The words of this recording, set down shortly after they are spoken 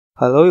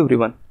Hello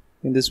everyone.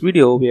 In this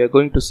video we are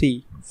going to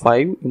see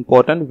 5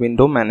 important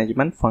window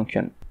management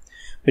functions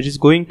which is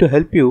going to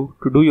help you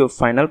to do your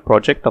final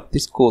project of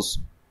this course.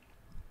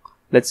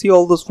 Let's see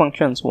all those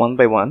functions one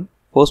by one.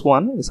 First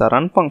one is a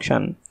run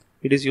function.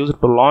 It is used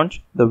to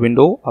launch the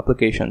window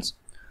applications.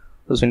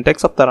 The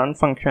syntax of the run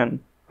function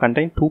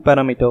contains two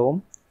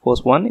parameters.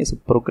 First one is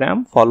a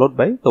program followed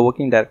by the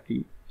working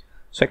directory.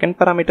 Second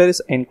parameter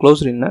is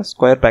enclosed in a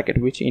square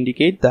bracket which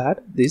indicate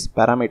that this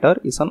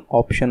parameter is an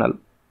optional.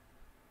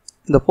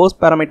 In the first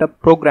parameter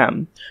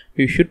program,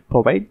 you should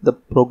provide the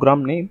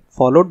program name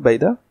followed by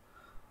the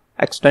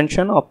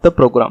extension of the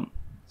program.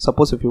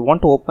 Suppose if you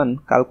want to open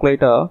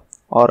calculator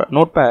or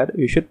notepad,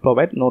 you should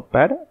provide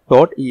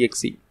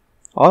notepad.exe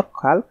or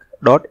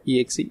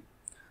calc.exe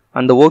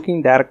and the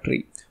working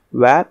directory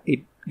where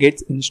it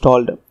gets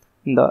installed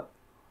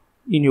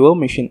in your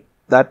machine.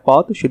 That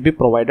path should be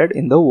provided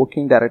in the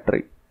working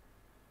directory.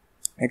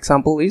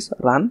 Example is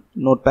run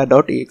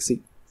notepad.exe.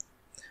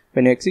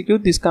 When you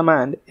execute this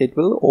command, it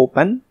will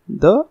open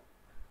the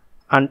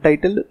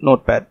untitled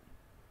notepad.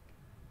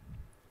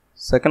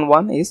 Second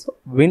one is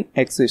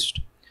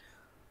Winexists.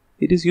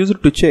 It is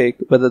used to check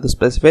whether the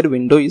specified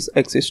window is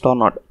exist or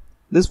not.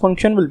 This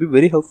function will be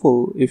very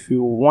helpful if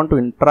you want to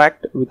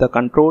interact with the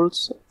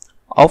controls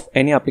of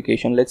any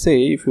application. Let's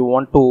say if you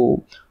want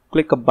to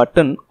click a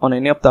button on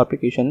any of the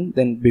application,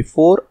 then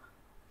before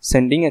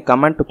sending a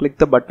command to click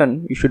the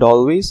button, you should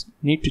always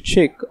need to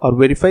check or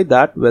verify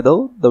that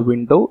whether the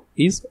window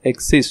is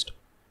exist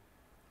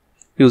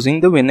using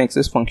the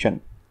Winexist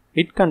function.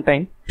 It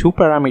contains two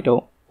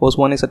parameters. First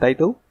one is a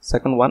title,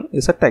 second one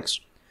is a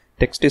text.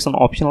 Text is an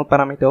optional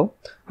parameter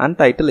and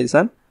title is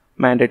a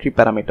mandatory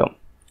parameter.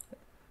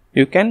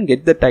 You can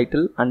get the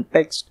title and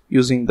text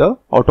using the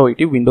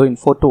Autoit window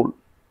info tool.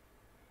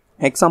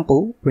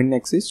 Example,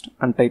 Winexist,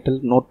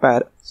 Untitled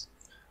Notepad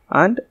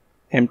and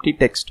empty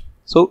text.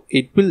 So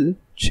it will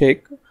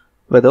check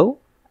whether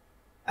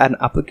an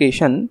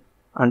application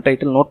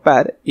Untitled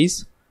Notepad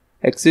is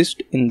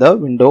exist in the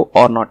window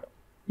or not.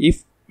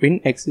 If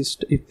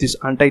this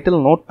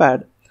Untitled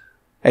Notepad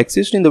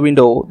exists in the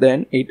window,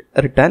 then it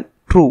return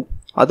true.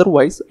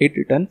 Otherwise, it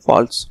return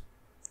false.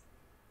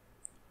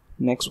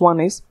 Next one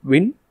is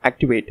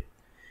Winactivate.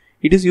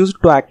 It is used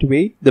to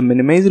activate the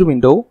minimized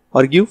window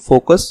or give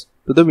focus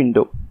to the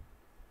window.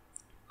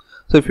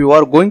 So if you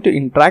are going to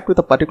interact with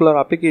a particular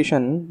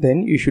application,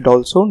 then you should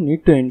also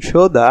need to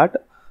ensure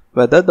that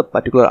whether the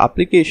particular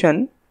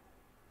application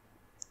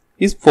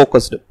is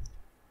focused.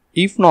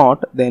 If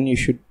not, then you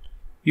should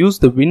use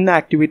the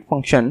Winactivate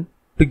function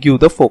to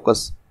give the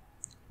focus.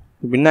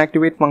 The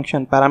Winactivate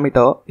function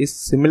parameter is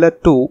similar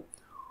to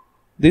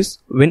this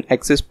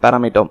Winexist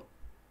parameter.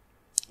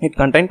 It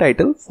contains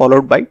title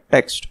followed by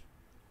text.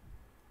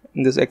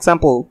 In this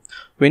example,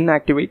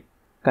 Winactivate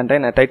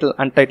contains a title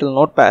Untitled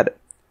Notepad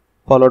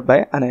followed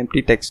by an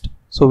empty text.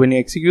 So when you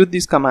execute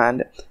this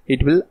command,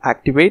 it will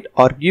activate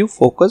or give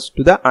focus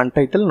to the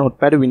Untitled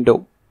Notepad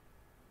window.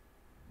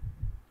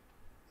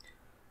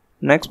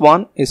 Next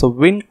one is a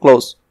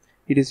Winclose.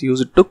 It is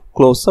used to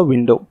close a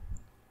window.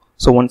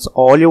 So once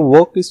all your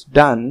work is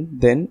done,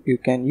 then you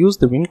can use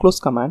the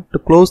Winclose command to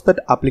close that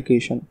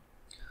application.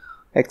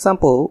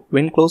 Example,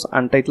 Winclose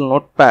Untitled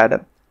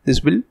Notepad.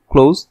 This will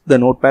close the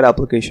Notepad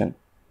application.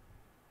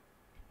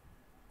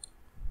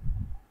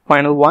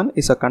 Final one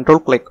is a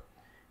Controlclick.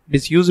 It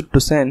is used to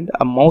send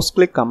a mouse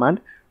click command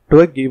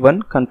to a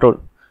given control.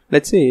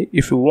 Let's say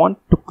if you want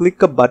to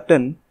click a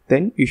button,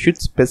 then you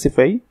should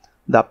specify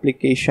the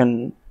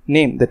application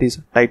name, that is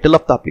title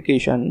of the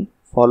application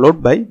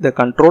followed by the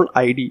control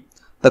ID.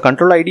 The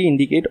control ID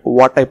indicate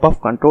what type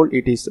of control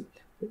it is.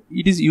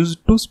 It is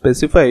used to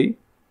specify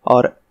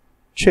or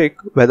check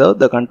whether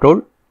the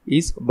control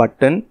is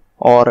button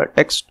or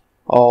text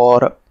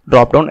or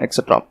drop down,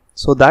 etc.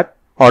 So that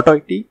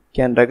Autoit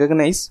can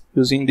recognize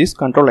using this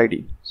control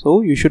ID.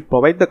 So you should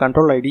provide the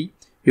control ID.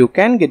 You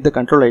can get the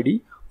control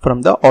ID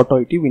from the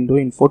Autoit window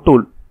info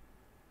tool.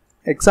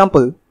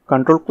 Example,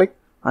 Controlclick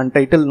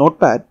Untitled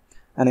Notepad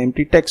and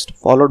empty text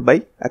followed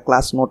by a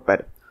class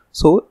notepad.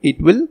 So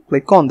it will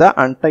click on the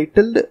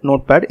Untitled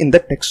Notepad in the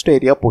text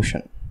area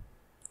portion.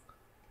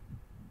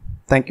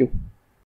 Thank you.